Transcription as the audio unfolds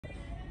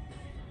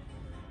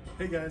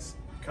Hey guys,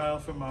 Kyle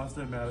from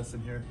Mazda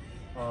Madison here.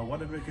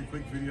 Wanted to make a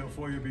quick video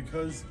for you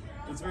because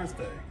it's Earth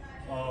Day.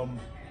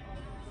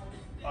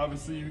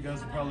 Obviously you guys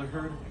have probably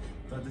heard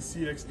that the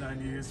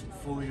CX-90 is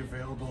fully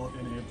available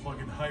in a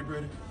plug-in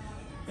hybrid.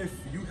 If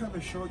you have a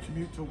short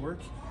commute to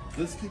work,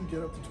 this can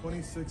get up to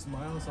 26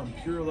 miles on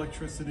pure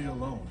electricity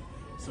alone.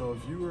 So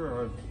if you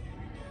are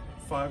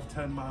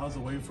 5-10 miles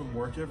away from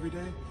work every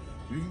day,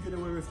 you can get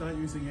away with not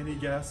using any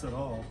gas at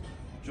all,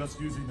 just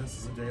using this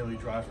as a daily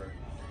driver.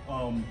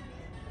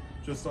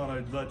 Just thought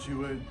I'd let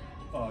you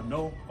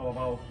know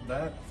about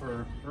that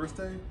for Earth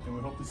Day, and we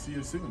hope to see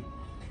you soon.